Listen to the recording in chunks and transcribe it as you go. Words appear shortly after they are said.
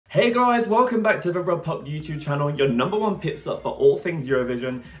Hey guys, welcome back to the Rub Pop YouTube channel, your #1 pit stop for all things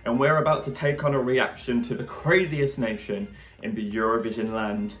Eurovision, and we're about to take on a reaction to the craziest nation in the Eurovision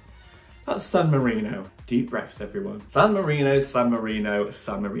land. That's San Marino. Deep breaths, everyone. San Marino, San Marino,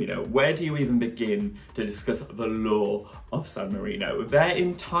 San Marino. Where do you even begin to discuss the lore of San Marino? Their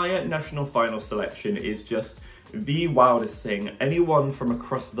entire national final selection is just the wildest thing. Anyone from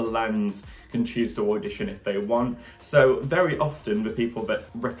across the lands can choose to audition if they want. So very often the people that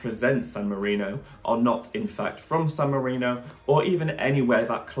represent San Marino are not in fact from San Marino or even anywhere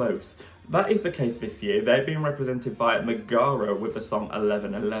that close. That is the case this year. They're being represented by Megara with the song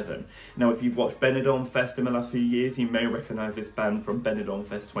 1111. Now, if you've watched Benidorm Fest in the last few years, you may recognise this band from Benidorm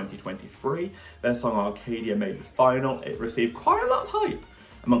Fest 2023. Their song Arcadia made the final. It received quite a lot of hype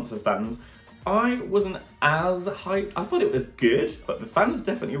amongst the fans. I wasn't as hyped. I thought it was good, but the fans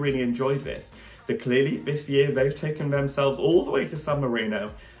definitely really enjoyed this. So clearly this year they've taken themselves all the way to San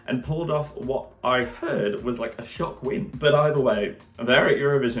Marino and pulled off what I heard was like a shock win. But either way, they're at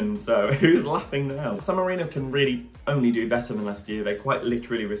Eurovision, so who's laughing now? San Marino can really only do better than last year. They quite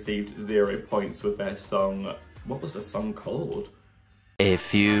literally received 0 points with their song. What was the song called? A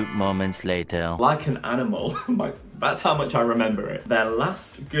few moments later. Like an Animal. That's how much I remember it. Their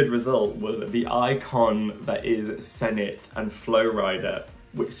last good result was the icon that is Senate and Flowrider,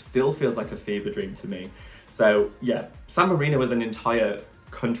 which still feels like a fever dream to me. So yeah, San Marino was an entire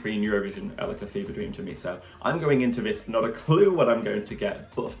country in Eurovision, like a fever dream to me. So I'm going into this not a clue what I'm going to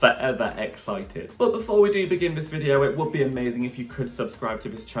get, but forever excited. But before we do begin this video, it would be amazing if you could subscribe to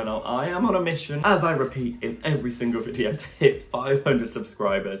this channel. I am on a mission, as I repeat in every single video, to hit 500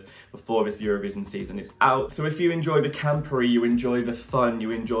 subscribers before this Eurovision season is out. So if you enjoy the campery, you enjoy the fun,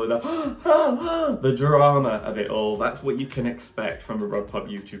 you enjoy the drama of it all, that's what you can expect from the Rub Pop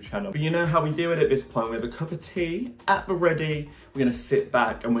YouTube channel. But you know how we do it at this point. We have a cup of tea at the ready. We're gonna sit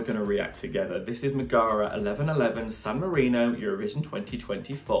back and we're gonna react together. This is Megara 1111 San Marino Eurovision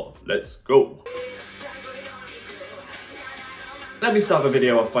 2024. Let's go. Let me start the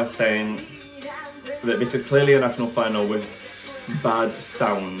video off by saying that this is clearly a national final with bad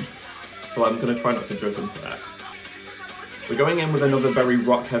sound, so I'm gonna try not to judge them for that. We're going in with another very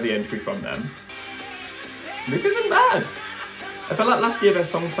rock heavy entry from them. This isn't bad. I felt like last year their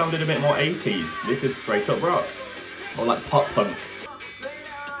song sounded a bit more 80s. This is straight up rock. Or like pop punk.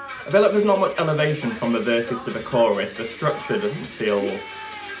 I feel like there's not much elevation from the verses to the chorus. The structure doesn't feel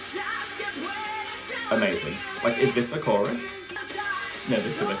amazing. Like, is this the chorus? No,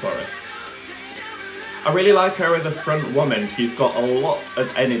 this is the chorus. I really like her as a front woman. She's got a lot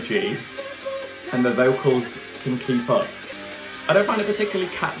of energy and the vocals can keep up. I don't find it particularly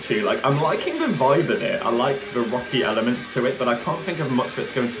catchy. Like, I'm liking the vibe of it. I like the rocky elements to it, but I can't think of much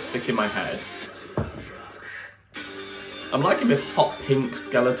that's going to stick in my head. I'm liking this hot pink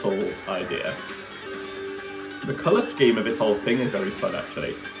skeletal idea. The colour scheme of this whole thing is very fun,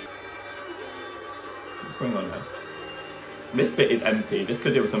 actually. What's going on now? This bit is empty. This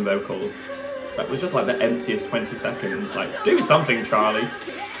could do with some vocals. That was just like the emptiest 20 seconds. Like, do something, Charlie.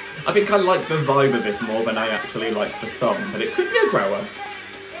 I think I like the vibe of this more than I actually like the song, but it could be a grower.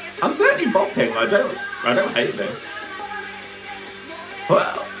 I'm certainly bopping. I don't hate this.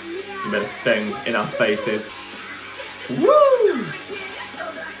 Well, you better sing in our faces. Woo!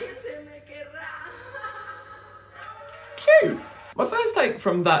 Cute! My first take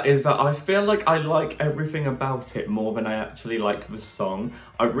from that is that I feel like I like everything about it more than I actually like the song.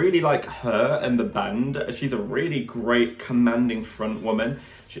 I really like her and the band. She's a really great, commanding front woman.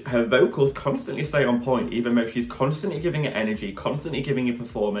 Her vocals constantly stay on point, even though she's constantly giving it energy, constantly giving you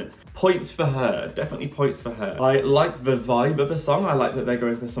performance. Points for her, definitely points for her. I like the vibe of the song. I like that they're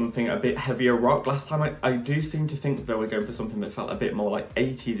going for something a bit heavier rock. Last time I do seem to think they were going for something that felt a bit more like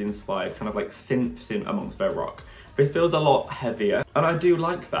 80s inspired, kind of like synths in amongst their rock. This feels a lot heavier, and I do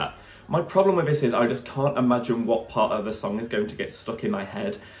like that. My problem with this is I just can't imagine what part of the song is going to get stuck in my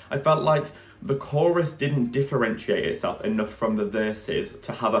head. I felt like the chorus didn't differentiate itself enough from the verses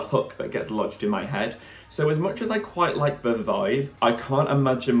to have a hook that gets lodged in my head. So as much as I quite like the vibe, I can't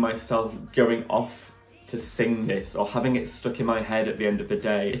imagine myself going off to sing this or having it stuck in my head at the end of the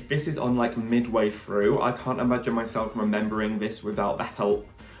day. If this is on like midway through, I can't imagine myself remembering this without the help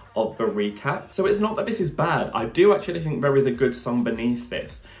of the recap. So it's not that this is bad. I do actually think there is a good song beneath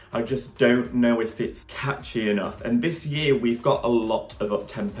this. I just don't know if it's catchy enough. And this year we've got a lot of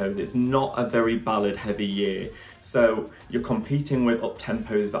up-tempos. It's not a very ballad heavy year. So you're competing with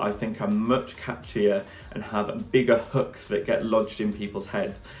up-tempos that I think are much catchier and have bigger hooks that get lodged in people's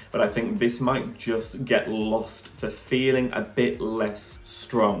heads. But I think this might just get lost for feeling a bit less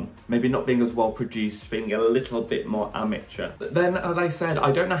strong. Maybe not being as well produced, feeling a little bit more amateur. But then, as I said,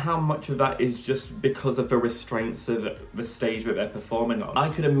 I don't know how much of that is just because of the restraints of the stage that they're performing on. I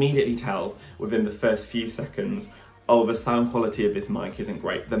could immediately tell within the first few seconds, oh, the sound quality of this mic isn't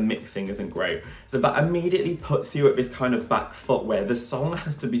great, the mixing isn't great. So that immediately puts you at this kind of back foot where the song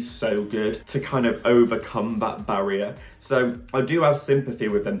has to be so good to kind of overcome that barrier. So I do have sympathy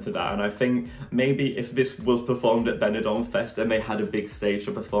with them for that, and I think maybe if this was performed at Benidorm Fest and they had a big stage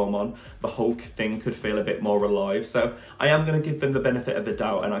to perform on, the whole thing could feel a bit more alive. So I am going to give them the benefit of the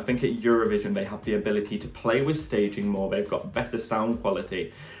doubt, and I think at Eurovision they have the ability to play with staging more, they've got better sound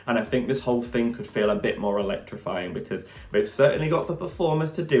quality, and I think this whole thing could feel a bit more electrifying because they've certainly got the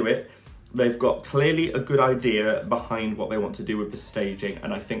performers to do it. They've got clearly a good idea behind what they want to do with the staging,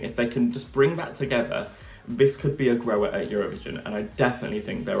 and I think if they can just bring that together, this could be a grower at Eurovision, and I definitely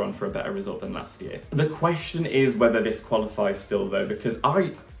think they're on for a better result than last year. The question is whether this qualifies still though, because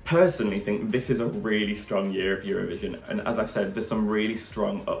I personally think this is a really strong year of Eurovision, and as I've said, there's some really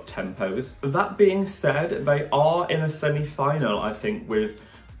strong up-tempos. That being said, they are in a semi-final, I think, with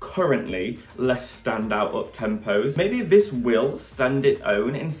currently less standout up-tempos. Maybe this will stand its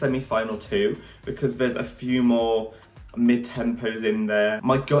own in semi-final too, because there's a few more mid-tempos in there.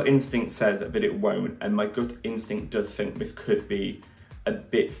 My gut instinct says that it won't, and my gut instinct does think this could be a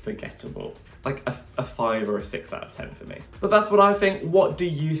bit forgettable. Like a 5 or a 6 out of 10 for me. But that's what I think. What do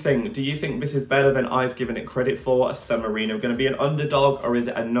you think? Do you think this is better than I've given it credit for? Is San Marino going to be an underdog, or is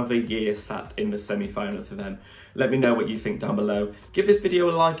it another year sat in the semi-finals for them? Let me know what you think down below. Give this video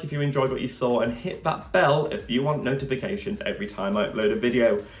a like if you enjoyed what you saw, and hit that bell if you want notifications every time I upload a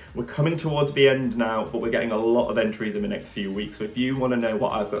video. We're coming towards the end now, but we're getting a lot of entries in the next few weeks. So if you want to know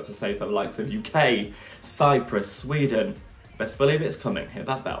what I've got to say for the likes of UK, Cyprus, Sweden, best believe it's coming, hit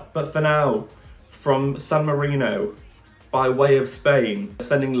that bell. But for now, from San Marino, by way of Spain,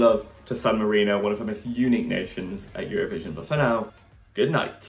 sending love to San Marino, one of the most unique nations at Eurovision. But for now, good night.